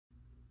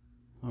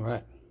All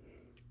right,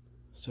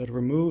 so to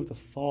remove the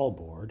fall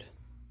board,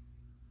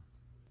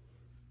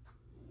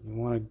 you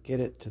want to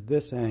get it to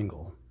this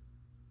angle,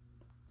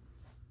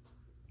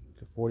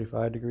 a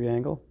 45-degree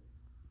angle.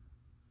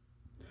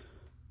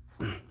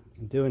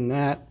 And doing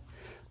that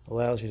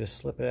allows you to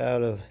slip it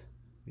out of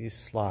these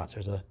slots.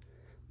 There's a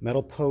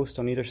metal post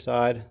on either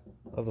side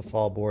of the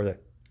fall board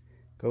that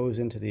goes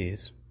into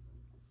these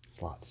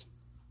slots.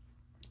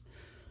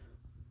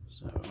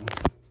 So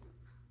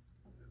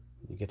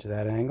you get to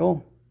that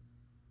angle,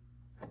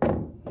 you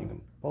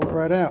can pull it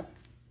right out.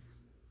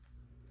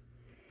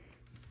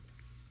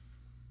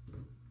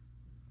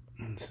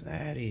 It's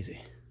that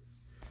easy.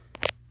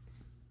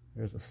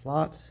 There's the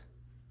slots.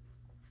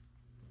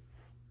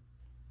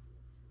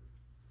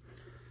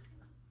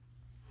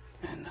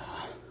 And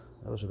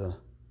those are the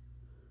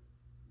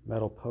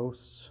metal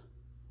posts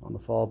on the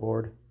fall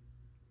board.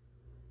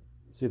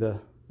 See the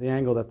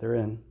angle that they're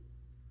in,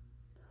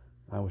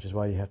 which is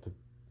why you have to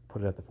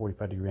put it at the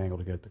 45-degree angle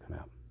to get it to come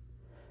out.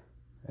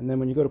 And then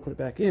when you go to put it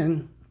back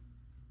in,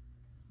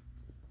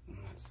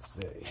 let's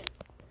see.